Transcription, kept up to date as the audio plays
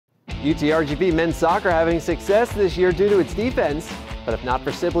UTRGV men's soccer having success this year due to its defense, but if not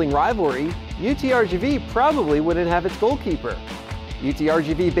for sibling rivalry, UTRGV probably wouldn't have its goalkeeper.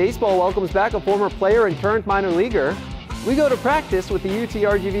 UTRGV baseball welcomes back a former player and current minor leaguer. We go to practice with the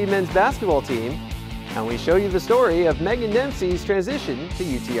UTRGV men's basketball team, and we show you the story of Megan Dempsey's transition to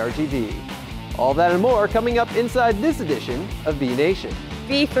UTRGV. All that and more coming up inside this edition of V Nation.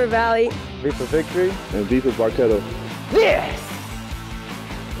 V for Valley. V for Victory. And V for Barquetto. This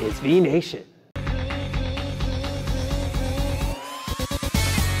is V Nation.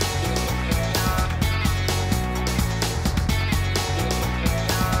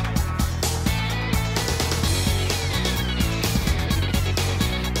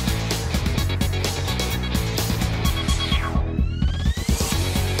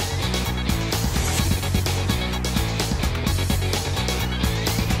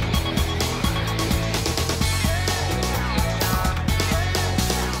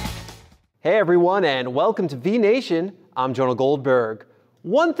 Hey everyone, and welcome to V Nation. I'm Jonah Goldberg.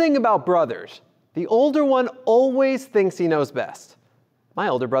 One thing about brothers, the older one always thinks he knows best. My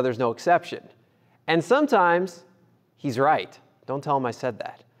older brother's no exception. And sometimes he's right. Don't tell him I said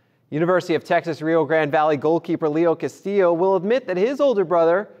that. University of Texas Rio Grande Valley goalkeeper Leo Castillo will admit that his older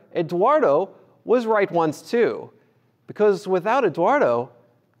brother, Eduardo, was right once too. Because without Eduardo,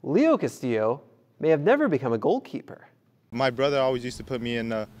 Leo Castillo may have never become a goalkeeper. My brother always used to put me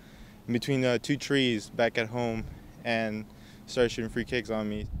in between two trees back at home and started shooting free kicks on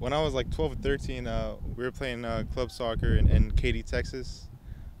me. When I was like 12 or 13, we were playing club soccer in Katy, Texas.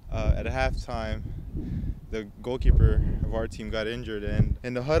 At halftime, the goalkeeper of our team got injured, and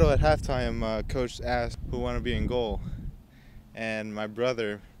in the huddle at halftime, coach asked who wanted to be in goal. And my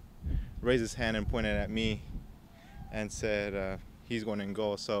brother raised his hand and pointed at me and said, he's going in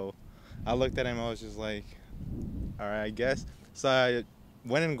goal. So I looked at him, I was just like, all right, I guess. So I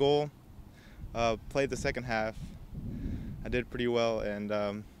went in goal, played the second half. I did pretty well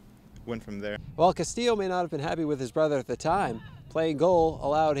and went from there. While Castillo may not have been happy with his brother at the time, playing goal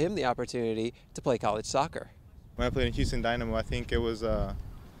allowed him the opportunity to play college soccer. When I played in Houston Dynamo, I think it was kind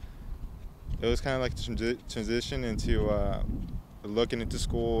of like the transition into looking into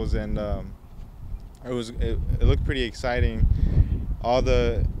schools, and it looked pretty exciting. All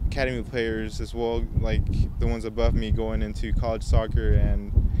the academy players as well, like the ones above me, going into college soccer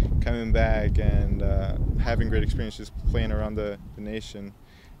and coming back and having great experiences playing around the nation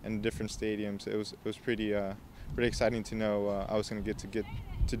and different stadiums. It was pretty exciting to know I was going to get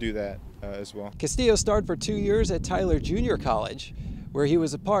to do that as well. Castillo starred for 2 years at Tyler Junior College, where he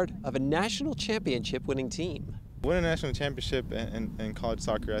was a part of a national championship winning team. Winning a national championship in college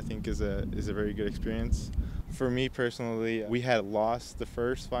soccer, I think, is a very good experience. For me personally, we had lost the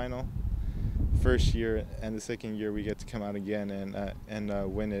first first year, and the second year we get to come out again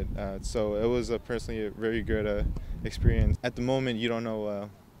and win it. So it was personally a very good experience. At the moment, you don't know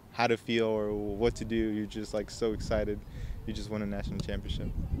how to feel or what to do. You're just like so excited. You just won a national championship.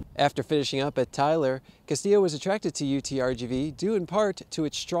 After finishing up at Tyler, Castillo was attracted to UTRGV due in part to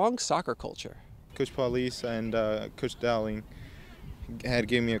its strong soccer culture. Coach Paulise and Coach Dowling had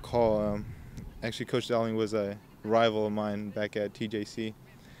given me a call. Actually, Coach Dowling was a rival of mine back at TJC.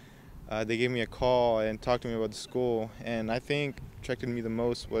 They gave me a call and talked to me about the school, and I think what attracted me the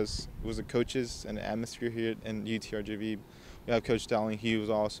most was the coaches and the atmosphere here in UTRGV. We have Coach Dowling. He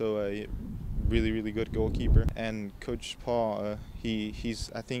was also a really good goalkeeper, and Coach Paul,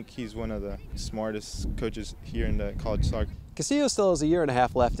 I think he's one of the smartest coaches here in the college soccer. Castillo still has a year and a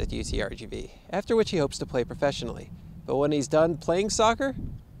half left at UTRGV, after which he hopes to play professionally. But when he's done playing soccer,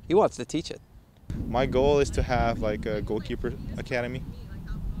 he wants to teach it. My goal is to have like a goalkeeper academy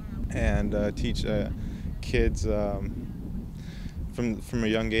and teach kids from a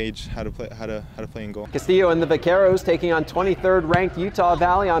young age how to play in goal. Castillo and the Vaqueros taking on 23rd ranked Utah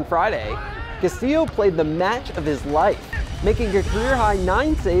Valley on Friday. Castillo played the match of his life, making a career high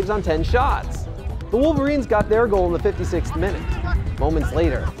 9 saves on 10 shots. The Wolverines got their goal in the 56th minute. Moments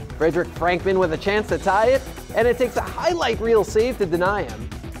later, Frederick Frankman with a chance to tie it, and it takes a highlight reel save to deny him.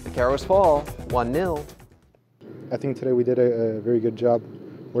 Vaqueros fall 1-0. I think today we did a very good job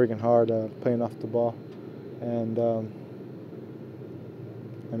working hard, playing off the ball. And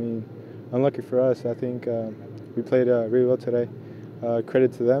I mean, unlucky for us, I think we played really well today.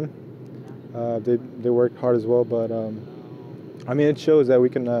 Credit to them. They worked hard as well, but I mean, it shows that we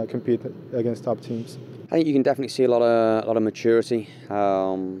can compete against top teams. I think you can definitely see a lot of maturity,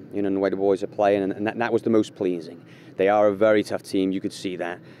 in the way the boys are playing, and that was the most pleasing. They are a very tough team. You could see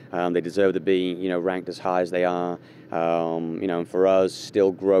that. They deserve to be, ranked as high as they are. You know, and for us,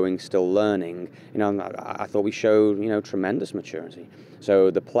 still growing, still learning, you know, I thought we showed, you know, tremendous maturity.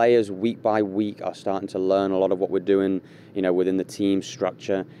 So the players week by week are starting to learn a lot of what we're doing, you know, within the team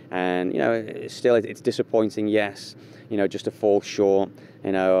structure. And, you know, it's disappointing, yes, you know, just to fall short.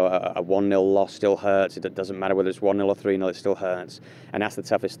 You know, a 1-0 loss still hurts. It doesn't matter whether it's 1-0 or 3-0, it still hurts. And that's the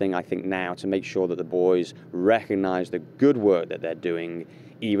toughest thing, I think, now, to make sure that the boys recognize the good work that they're doing,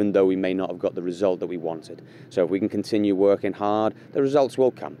 even though we may not have got the result that we wanted. So if we can continue working hard, the results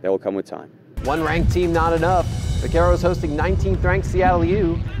will come. They will come with time. One ranked team not enough. Vaqueros hosting 19th ranked Seattle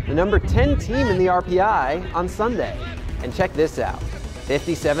U, the number 10 team in the RPI, on Sunday. And check this out,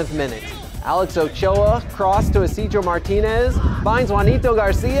 57th minute. Alex Ochoa crossed to Isidro Martinez, finds Juanito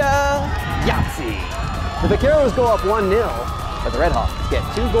Garcia, Yahtzee! The Vaqueros go up 1-0, but the Redhawks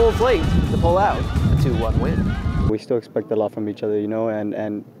get 2 goals late to pull out a 2-1 win. We still expect a lot from each other, you know,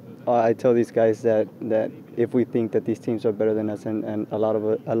 and I tell these guys that if we think that these teams are better than us, and a lot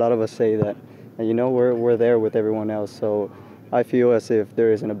of us say that, and, you know, we're there with everyone else. So I feel as if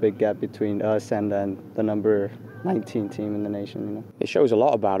there isn't a big gap between us and then the number 19 team in the nation, you know. It shows a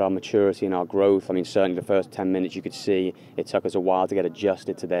lot about our maturity and our growth. I mean, certainly the first 10 minutes you could see it took us a while to get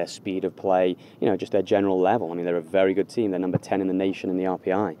adjusted to their speed of play, you know, just their general level. I mean, they're a very good team. They're number 10 in the nation in the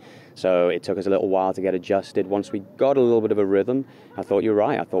RPI. So it took us a little while to get adjusted. Once we got a little bit of a rhythm, I thought you're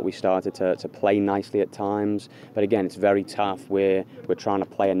right. I thought we started to play nicely at times. But again, it's very tough. We're trying to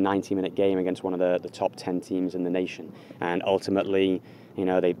play a 90-minute game against one of the top 10 teams in the nation. And ultimately, you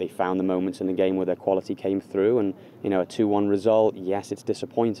know, they found the moments in the game where their quality came through. And, you know, a 2-1 result, yes, it's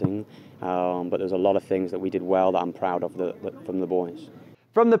disappointing. But there's a lot of things that we did well that I'm proud of from the boys.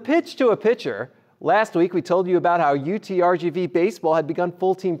 From the pitch to a pitcher, last week we told you about how UTRGV baseball had begun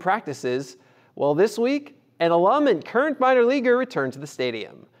full team practices. Well, this week, an alum and current minor leaguer returned to the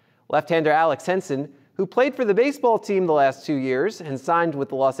stadium. Left-hander Alex Henson, who played for the baseball team the last 2 years and signed with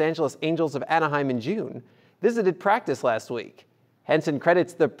the Los Angeles Angels of Anaheim in June, visited practice last week. Henson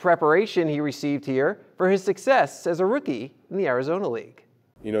credits the preparation he received here for his success as a rookie in the Arizona League.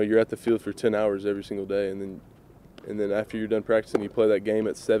 You know, you're at the field for 10 hours every single day, and then after you're done practicing, you play that game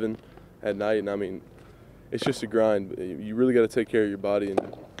at 7 at night, and I mean, it's just a grind. You really got to take care of your body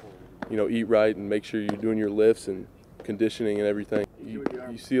and, you know, eat right and make sure you're doing your lifts and conditioning and everything. You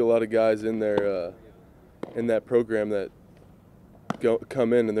see a lot of guys in there in that program that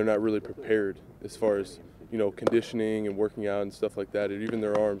come in and they're not really prepared as far as, you know, conditioning and working out and stuff like that, and even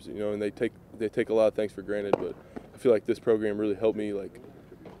their arms, you know, and they take a lot of things for granted. But I feel like this program really helped me, like,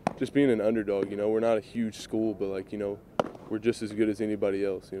 just being an underdog. You know, we're not a huge school, but, like, you know, we're just as good as anybody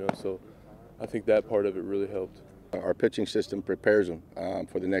else, you know, so I think that part of it really helped. Our pitching system prepares them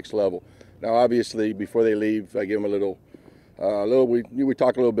for the next level. Now, obviously, before they leave, I give them we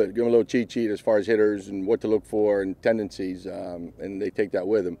talk a little bit, give them a little cheat sheet as far as hitters and what to look for and tendencies, and they take that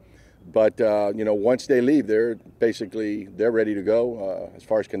with them. But, you know, once they leave, they're ready to go as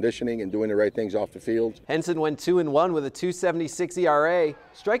far as conditioning and doing the right things off the field. Henson went 2-1 with a .276 ERA,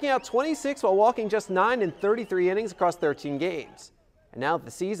 striking out 26 while walking just 9 in 33 innings across 13 games. And now that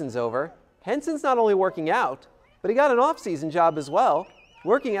the season's over, Henson's not only working out, but he got an off-season job as well,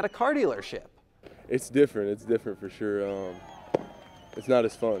 working at a car dealership. It's different for sure. It's not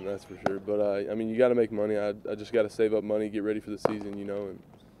as fun, that's for sure. But, I mean, you got to make money. I just got to save up money, get ready for the season, you know, and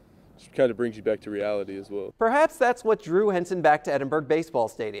it kind of brings you back to reality as well. Perhaps that's what drew Henson back to Edinburg Baseball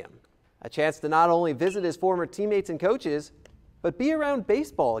Stadium. A chance to not only visit his former teammates and coaches, but be around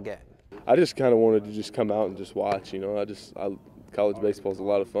baseball again. I just kind of wanted to just come out and just watch, you know. College baseball is a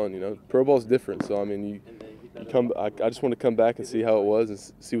lot of fun, you know. Pro ball is different, so I mean, I just want to come back and see how it was and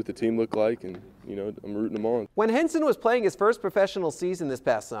see what the team looked like, and, you know, I'm rooting them on. When Henson was playing his first professional season this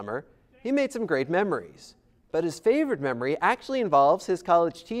past summer, he made some great memories. But his favorite memory actually involves his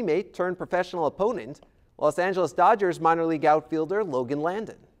college teammate turned professional opponent, Los Angeles Dodgers minor league outfielder Logan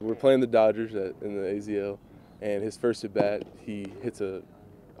Landon. We're playing the Dodgers in the AZL, and his first at bat, he hits a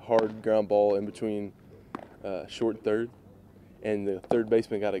hard ground ball in between short and third, and the third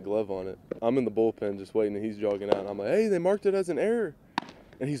baseman got a glove on it. I'm in the bullpen just waiting, and he's jogging out, and I'm like, hey, they marked it as an error.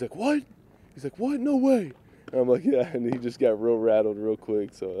 And he's like, what? He's like, what? No way. And I'm like, yeah, and he just got real rattled real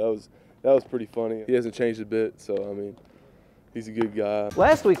quick, so that was pretty funny. He hasn't changed a bit, so, I mean, he's a good guy.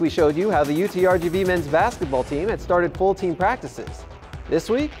 Last week we showed you how the UTRGV men's basketball team had started full team practices. This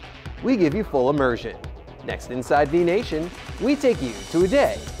week, we give you full immersion. Next Inside V Nation, we take you to a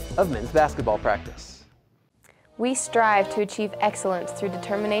day of men's basketball practice. We strive to achieve excellence through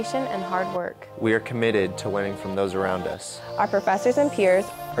determination and hard work. We are committed to learning from those around us. Our professors and peers,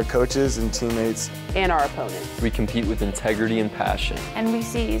 our coaches and teammates, and our opponents. We compete with integrity and passion. And we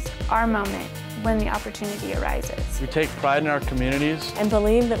seize our moment when the opportunity arises. We take pride in our communities and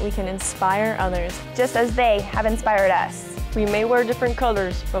believe that we can inspire others, just as they have inspired us. We may wear different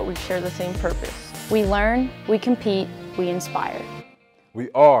colors, but we share the same purpose. We learn, we compete, we inspire. We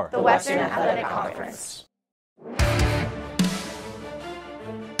are the Western Athletic Conference.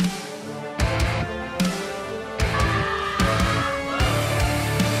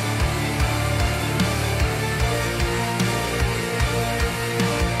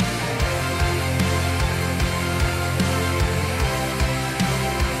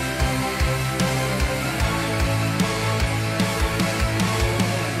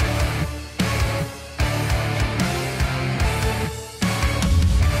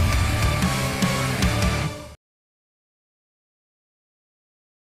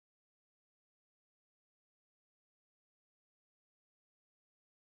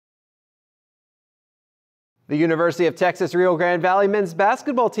 The University of Texas Rio Grande Valley men's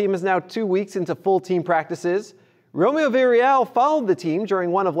basketball team is now 2 weeks into full team practices. Romeo Villarreal followed the team during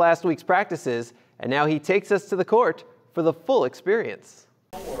one of last week's practices, and now he takes us to the court for the full experience.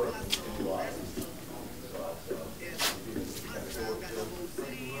 Come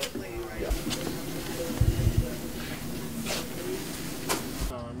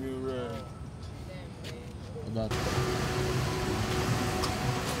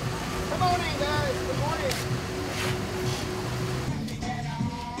on in, guys. Good morning.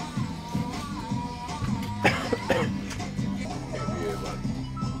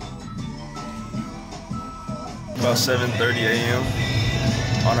 About 7:30 a.m.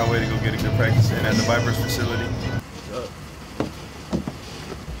 on our way to go get a good practice in at the Vipers facility.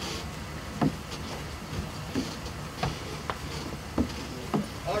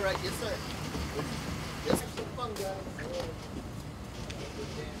 All right, yes, sir. Yes, have some fun, guys.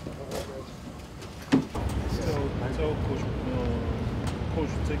 Tell Coach, Coach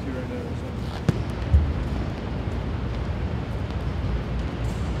will take you right now.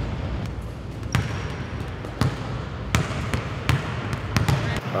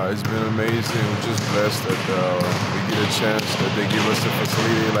 It's been amazing. We're just blessed that we get a chance that they give us a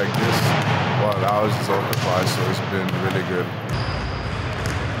facility like this while ours is occupied, so it's been really good.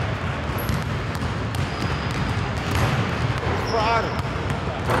 Friday.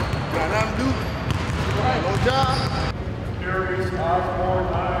 Got nothing to do. No job. Carries, Osborne,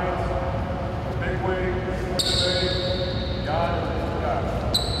 Hines, Bigwig, God.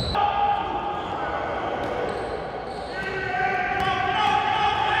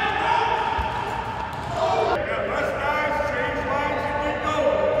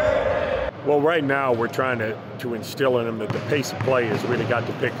 Well, right now we're trying to instill in them that the pace of play has really got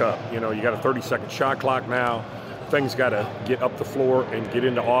to pick up. You know, you got a 30-second shot clock now. Things got to get up the floor and get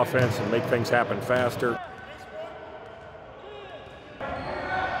into offense and make things happen faster.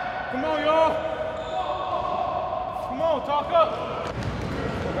 Come on, y'all. Come on, talk up.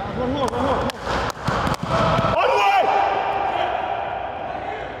 One more. On the way!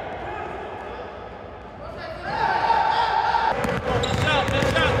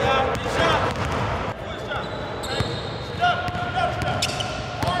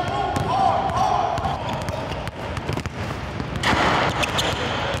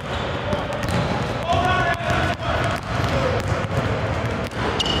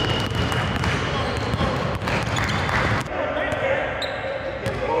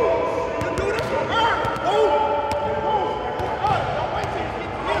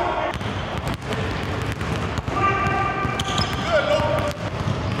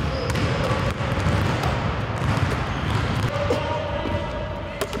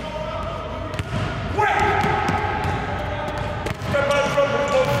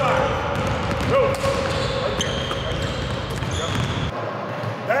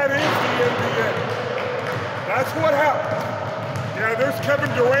 That's what happened. Yeah, there's Kevin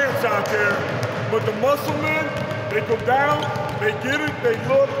Durant's out there, but the muscle men, they go down, they get it, they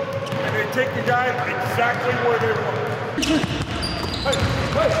look, and they take the guy exactly where they want. Hey,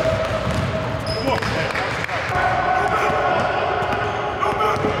 come on.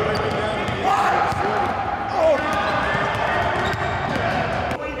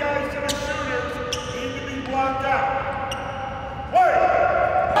 Three guys to the shooter need to be blocked out.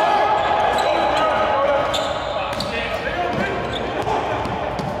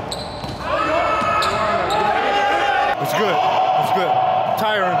 It's good. It's good.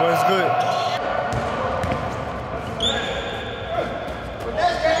 Tiring, but it's good.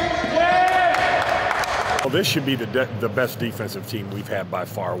 Well, this should be the best defensive team we've had by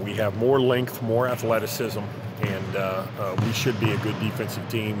far. We have more length, more athleticism, and we should be a good defensive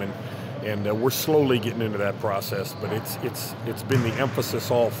team. And we're slowly getting into that process, but it's been the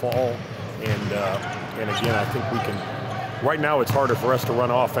emphasis all fall And again, I think we can. Right now, it's harder for us to run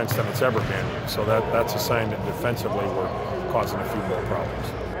offense than it's ever been. So that's a sign that defensively we're causing a few more problems.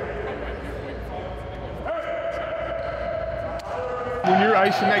 When you're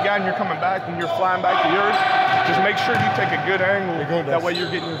icing that guy and you're coming back and you're flying back to yours, just make sure you take a good angle. That way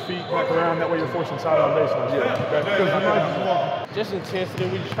you're getting your feet back around. That way you're forcing side on baseline. Just intensity.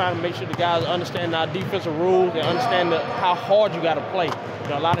 We're just trying to make sure the guys understand our defensive rules and understand how hard you got to play. You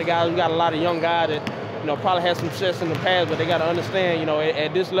know, a lot of guys, we got a lot of young guys that, you know, probably had some success in the past, but they got to understand, you know,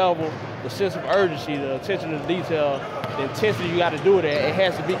 at this level, the sense of urgency, the attention to detail, the intensity you got to do it at, it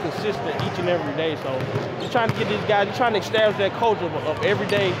has to be consistent each and every day. So just trying to get these guys, just trying to establish that culture of every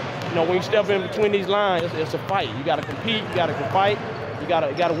day. You know, when you step in between these lines, it's a fight. You got to compete, you got to fight, you got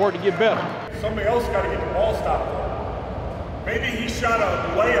to work to get better. Somebody else got to get the ball stopped. Maybe he shot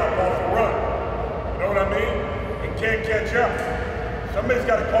a layup off the run. You know what I mean? And can't catch up. Somebody's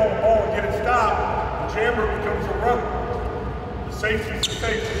got to call the ball and get it stopped. The jammer becomes a runner. The safety's the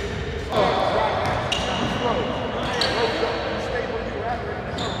safety.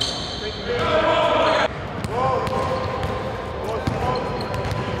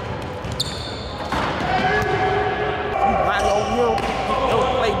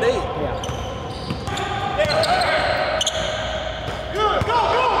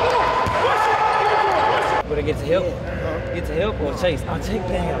 But it gets help. Get to help or chase. I'll take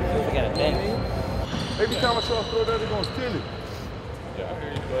that. I got a dang. Every time I try to throw that, they're going to steal it. Yeah, I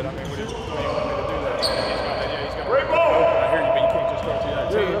hear you, but I mean, what do you want me to do that? He's gonna great ball! I hear you, but you can't just start to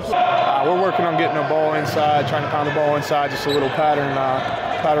that. We're working on getting the ball inside, trying to pound the ball inside, just a little pattern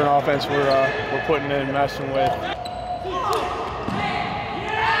offense we're putting in, messing with.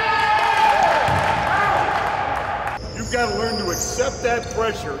 You've got to learn to accept that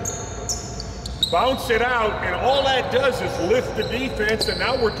pressure, bounce it out, and all that does is lift the defense, and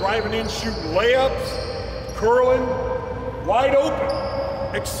now we're driving in, shooting layups, curling, wide open.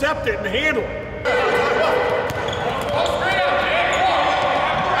 Accept it and handle it.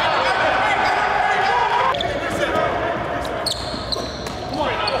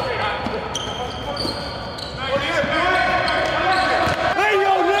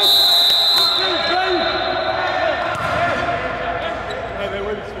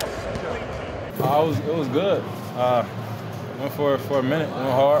 It was good. Went for a minute, went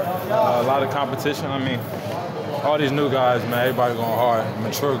hard. A lot of competition. I mean, all these new guys, man, everybody going hard.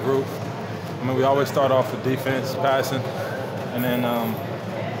 Mature group. I mean, we always start off with defense, passing, and then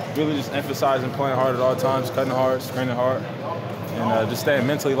really just emphasizing playing hard at all times, cutting hard, screening hard, and just staying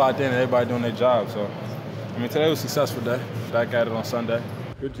mentally locked in and everybody doing their job. So, I mean, today was a successful day. Back at it on Sunday.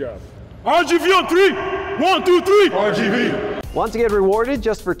 Good job. RGV on 3. 1, 2, 3. RGV. Want to get rewarded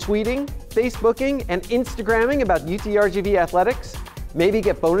just for tweeting, Facebooking, and Instagramming about UTRGV athletics? Maybe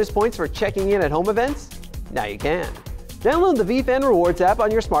get bonus points for checking in at home events? Now you can. Download the VFan Rewards app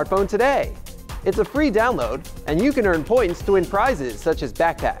on your smartphone today. It's a free download, and you can earn points to win prizes such as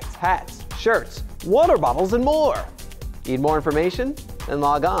backpacks, hats, shirts, water bottles, and more. Need more information? Then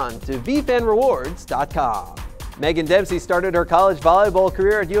log on to vfanrewards.com. Megan Dempsey started her college volleyball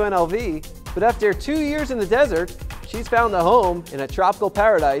career at UNLV, but after 2 years in the desert, she's found a home in a tropical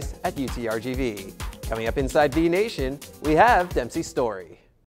paradise at UTRGV. Coming up inside V Nation, we have Dempsey's story.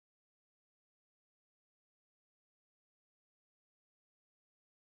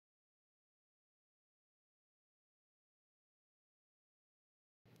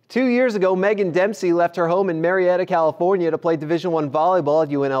 Two years ago, Megan Dempsey left her home in Marietta, California to play Division I volleyball at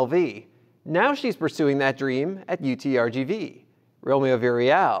UNLV. Now she's pursuing that dream at UTRGV. Romeo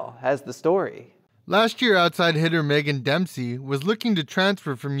Villarreal has the story. Last year, outside hitter Megan Dempsey was looking to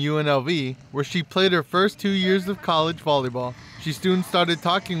transfer from UNLV, where she played her first 2 years of college volleyball. She soon started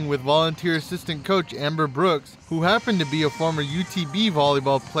talking with volunteer assistant coach Amber Brooks, who happened to be a former UTB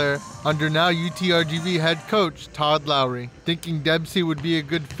volleyball player under now UTRGV head coach Todd Lowry. Thinking Dempsey would be a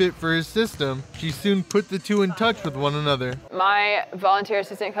good fit for his system, she soon put the two in touch with one another. My volunteer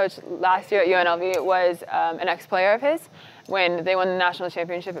assistant coach last year at UNLV was an ex-player of his when they won the national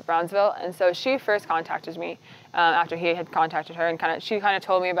championship at Brownsville, and so she first contacted me after he had contacted her, and she kind of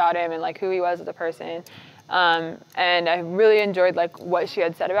told me about him and like who he was as a person. And I really enjoyed like what she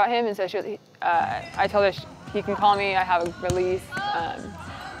had said about him, and so I told her he can call me, I have a release,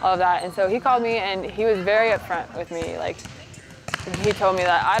 all of that. And so he called me and he was very upfront with me. Like, he told me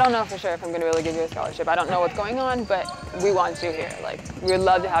that I don't know for sure if I'm going to really give you a scholarship. I don't know what's going on, but we want you here. Like, we would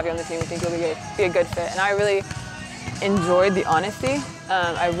love to have you on the team. We think you'll be a good fit. And I really enjoyed the honesty.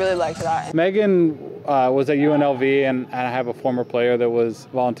 I really liked that. Megan was at UNLV, and I have a former player that was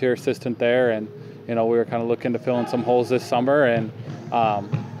volunteer assistant there, and you know, we were kind of looking to fill in some holes this summer, and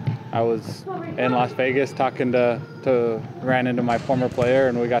I was in Las Vegas ran into my former player,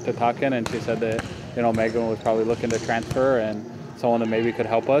 and we got to talking, and she said that, you know, Megan was probably looking to transfer and someone that maybe could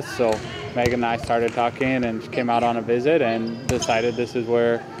help us. So Megan and I started talking, and she came out on a visit and decided this is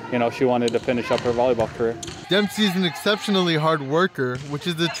where, you know, she wanted to finish up her volleyball career. Dempsey is an exceptionally hard worker, which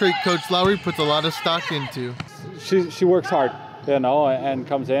is the trait Coach Lowry puts a lot of stock into. She works hard, you know, and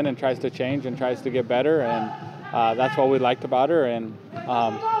comes in and tries to change and tries to get better, and that's what we liked about her, and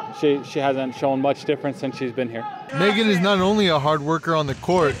she hasn't shown much difference since she's been here. Megan is not only a hard worker on the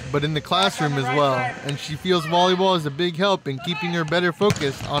court, but in the classroom as well, and she feels volleyball is a big help in keeping her better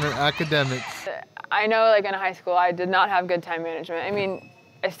focused on her academics. I know, like, in high school, I did not have good time management. I mean,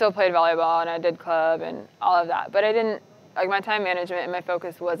 I still played volleyball and I did club and all of that, but I didn't, like, my time management and my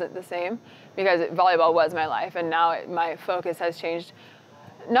focus wasn't the same because volleyball was my life, and now my focus has changed.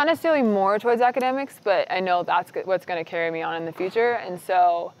 Not necessarily more towards academics, but I know that's what's going to carry me on in the future. And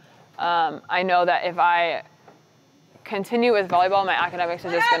so I know that if I continue with volleyball, my academics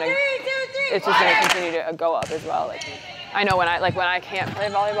are just going to continue to go up as well. Like, I know when I can't play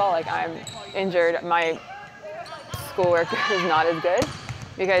volleyball, like, I'm injured, my schoolwork is not as good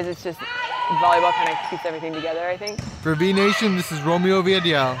because it's just volleyball kind of keeps everything together, I think. For V Nation, this is Romeo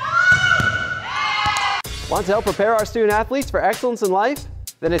Villarreal. Want to help prepare our student athletes for excellence in life?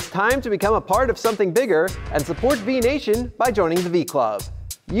 Then it's time to become a part of something bigger and support V Nation by joining the V Club.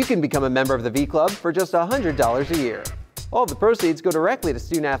 You can become a member of the V Club for just $100 a year. All of the proceeds go directly to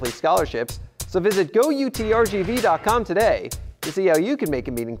student athlete scholarships, so visit GoUTRGV.com today to see how you can make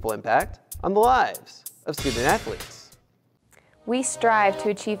a meaningful impact on the lives of student athletes. We strive to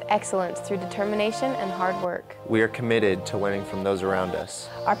achieve excellence through determination and hard work. We are committed to winning from those around us.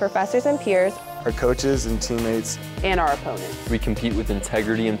 Our professors and peers, our coaches and teammates, and our opponents. We compete with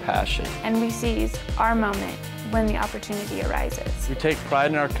integrity and passion. And we seize our moment when the opportunity arises. We take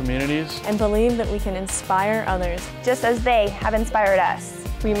pride in our communities and believe that we can inspire others, just as they have inspired us.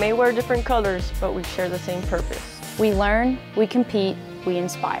 We may wear different colors, but we share the same purpose. We learn, we compete, we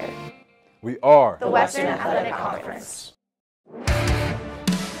inspire. We are the Western Athletic Conference.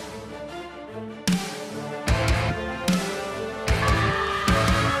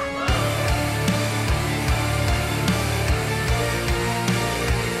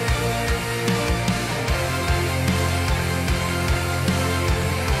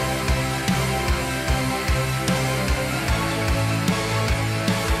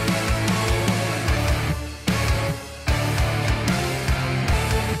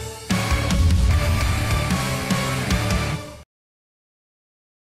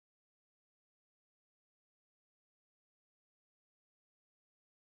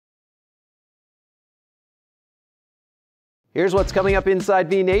 Here's what's coming up inside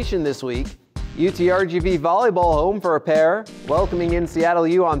V Nation this week. UTRGV volleyball home for a pair, welcoming in Seattle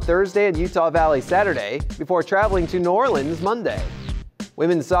U on Thursday and Utah Valley Saturday, before traveling to New Orleans Monday.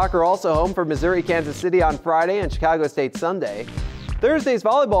 Women's soccer also home for Missouri Kansas City on Friday and Chicago State Sunday. Thursday's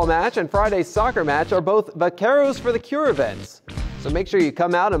volleyball match and Friday's soccer match are both Vaqueros for the Cure events, so make sure you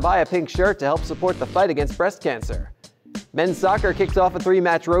come out and buy a pink shirt to help support the fight against breast cancer. Men's soccer kicks off a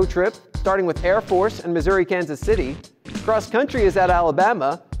 3-match road trip, starting with Air Force and Missouri Kansas City. Cross country is at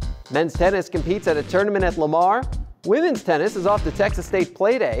Alabama. Men's tennis competes at a tournament at Lamar. Women's tennis is off to Texas State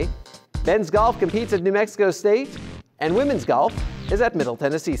Playday. Men's golf competes at New Mexico State. And women's golf is at Middle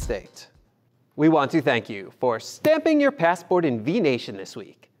Tennessee State. We want to thank you for stamping your passport in V Nation this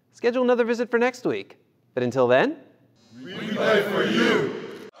week. Schedule another visit for next week. But until then, we play for you.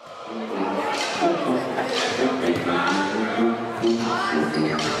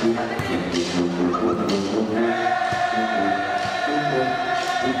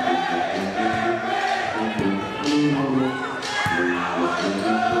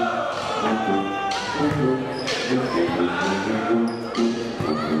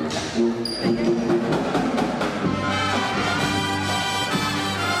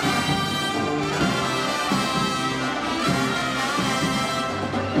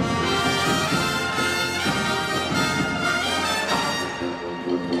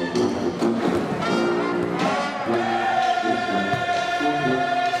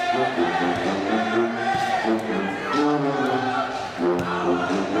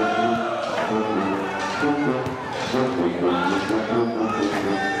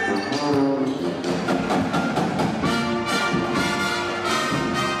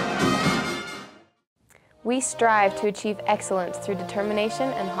 We strive to achieve excellence through determination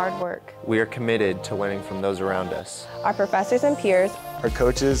and hard work. We are committed to winning from those around us. Our professors and peers, our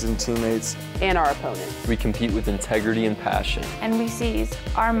coaches and teammates, and our opponents. We compete with integrity and passion. And we seize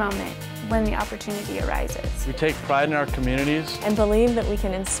our moment when the opportunity arises. We take pride in our communities and believe that we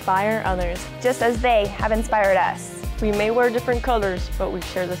can inspire others, just as they have inspired us. We may wear different colors, but we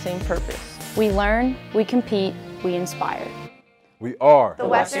share the same purpose. We learn, we compete, we inspire. We are the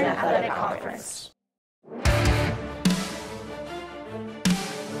Western Athletic Conference.